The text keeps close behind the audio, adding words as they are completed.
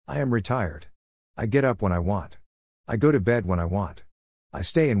I am retired. I get up when I want. I go to bed when I want. I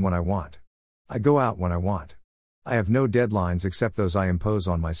stay in when I want. I go out when I want. I have no deadlines except those I impose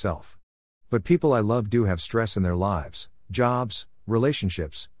on myself. But people I love do have stress in their lives, jobs,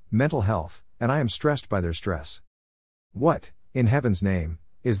 relationships, mental health, and I am stressed by their stress. What, in heaven's name,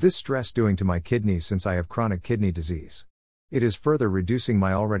 is this stress doing to my kidneys since I have chronic kidney disease? It is further reducing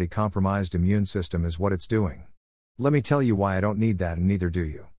my already compromised immune system is what it's doing. Let me tell you why I don't need that, and neither do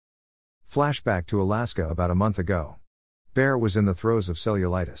you. Flashback to Alaska about a month ago. Bear was in the throes of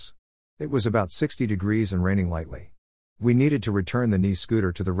cellulitis. It was about 60 degrees and raining lightly. We needed to return the knee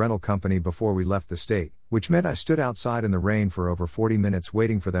scooter to the rental company before we left the state, which meant I stood outside in the rain for over 40 minutes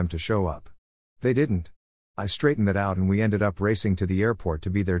waiting for them to show up. They didn't. I straightened it out and we ended up racing to the airport to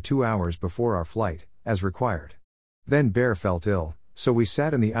be there 2 hours before our flight, as required. Then Bear felt ill, so we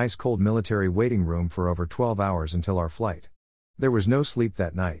sat in the ice-cold military waiting room for over 12 hours until our flight. There was no sleep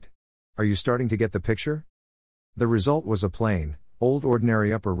that night. Are you starting to get the picture? The result was a plain, old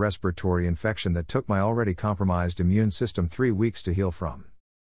ordinary upper respiratory infection that took my already compromised immune system 3 weeks to heal from.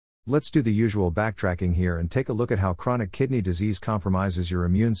 Let's do the usual backtracking here and take a look at how chronic kidney disease compromises your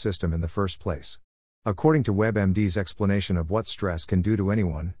immune system in the first place. According to WebMD's explanation of what stress can do to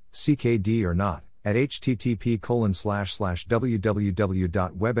anyone, CKD or not, at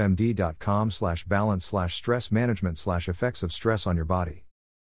http://www.webmd.com/balance/stress management/effects of stress on your body.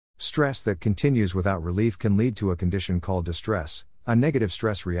 Stress that continues without relief can lead to a condition called distress, a negative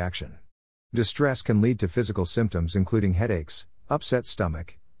stress reaction. Distress can lead to physical symptoms including headaches, upset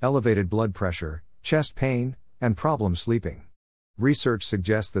stomach, elevated blood pressure, chest pain, and problems sleeping. Research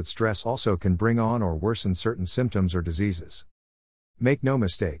suggests that stress also can bring on or worsen certain symptoms or diseases. Make no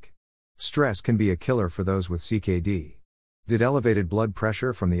mistake. Stress can be a killer for those with CKD. Did elevated blood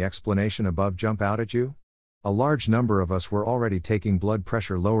pressure from the explanation above jump out at you? A large number of us were already taking blood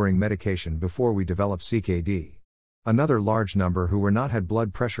pressure lowering medication before we developed CKD. Another large number who were not had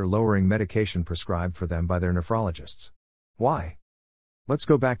blood pressure lowering medication prescribed for them by their nephrologists. Why? Let's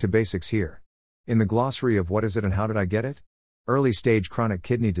go back to basics here. In the glossary of what is it and how did I get it? Early stage chronic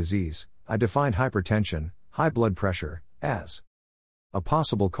kidney disease, I defined hypertension, high blood pressure, as a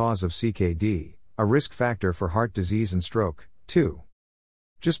possible cause of CKD, a risk factor for heart disease and stroke, too.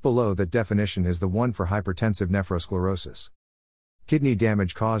 Just below that definition is the one for hypertensive nephrosclerosis. Kidney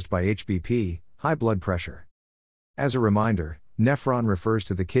damage caused by HBP, high blood pressure. As a reminder, nephron refers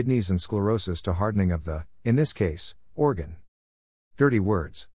to the kidneys and sclerosis to hardening of the, in this case, organ. Dirty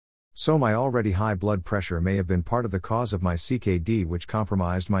words. So my already high blood pressure may have been part of the cause of my CKD, which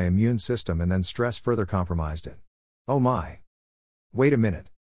compromised my immune system, and then stress further compromised it. Oh my. Wait a minute.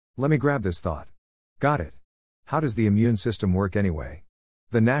 Let me grab this thought. Got it. How does the immune system work anyway?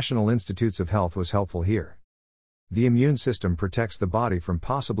 The National Institutes of Health was helpful here. The immune system protects the body from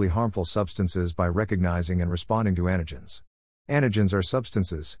possibly harmful substances by recognizing and responding to antigens. Antigens are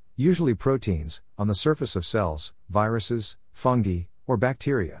substances, usually proteins, on the surface of cells, viruses, fungi, or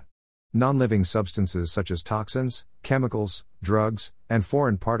bacteria. Non-living substances such as toxins, chemicals, drugs, and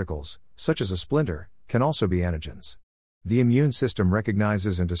foreign particles, such as a splinter, can also be antigens. The immune system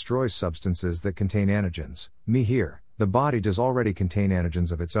recognizes and destroys substances that contain antigens. Me here, the body does already contain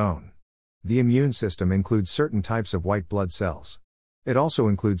antigens of its own. The immune system includes certain types of white blood cells. It also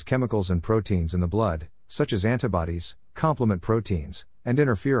includes chemicals and proteins in the blood, such as antibodies, complement proteins, and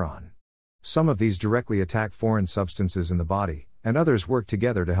interferon. Some of these directly attack foreign substances in the body, and others work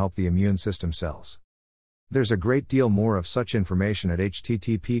together to help the immune system cells. There's a great deal more of such information at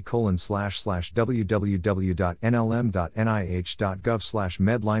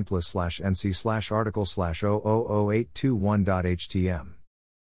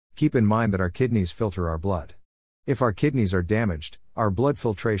Keep in mind that our kidneys filter our blood. If our kidneys are damaged, our blood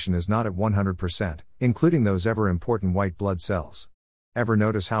filtration is not at 100%, including those ever important white blood cells. Ever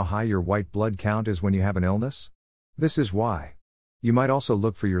notice how high your white blood count is when you have an illness? This is why. You might also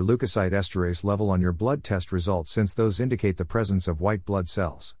look for your leukocyte esterase level on your blood test results, since those indicate the presence of white blood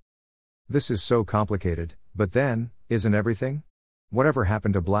cells. This is so complicated, but then, isn't everything? Whatever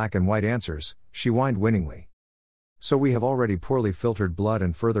happened to black and white answers? She whined winningly. So we have already poorly filtered blood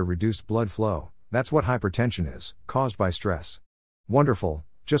and further reduced blood flow. That's what hypertension is, caused by stress. Wonderful,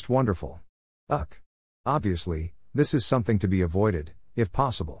 just wonderful. Obviously, this is something to be avoided, if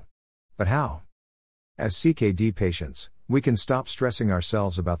possible. But how? As CKD patients, we can stop stressing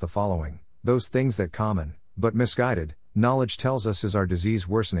ourselves about the following, those things that common, but misguided, knowledge tells us is our disease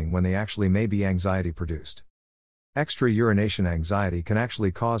worsening when they actually may be anxiety produced. Extra urination anxiety can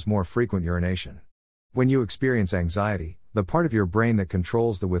actually cause more frequent urination. When you experience anxiety, the part of your brain that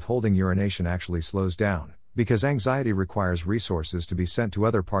controls the withholding urination actually slows down, because anxiety requires resources to be sent to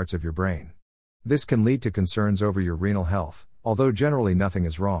other parts of your brain. This can lead to concerns over your renal health, although generally nothing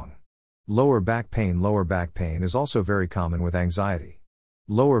is wrong. Lower back pain is also very common with anxiety.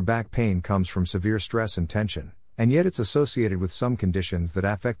 Lower back pain comes from severe stress and tension, and yet it's associated with some conditions that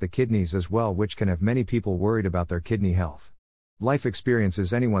affect the kidneys as well, which can have many people worried about their kidney health. Life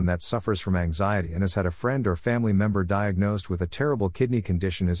experiences: anyone that suffers from anxiety and has had a friend or family member diagnosed with a terrible kidney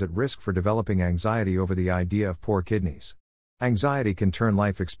condition is at risk for developing anxiety over the idea of poor kidneys. Anxiety can turn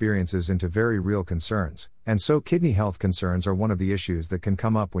life experiences into very real concerns, and so kidney health concerns are one of the issues that can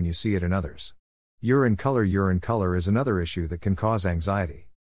come up when you see it in others. Urine color is another issue that can cause anxiety.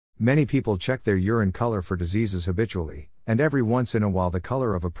 Many people check their urine color for diseases habitually, and every once in a while the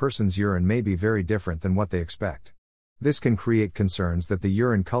color of a person's urine may be very different than what they expect. This can create concerns that the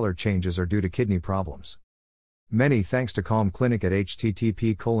urine color changes are due to kidney problems. Many thanks to Calm Clinic at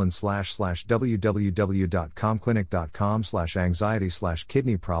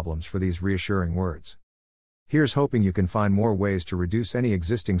http://www.calmclinic.com/anxiety/kidney problems for these reassuring words. Here's hoping you can find more ways to reduce any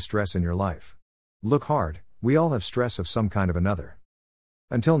existing stress in your life. Look hard, we all have stress of some kind of another.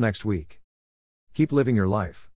 Until next week. Keep living your life.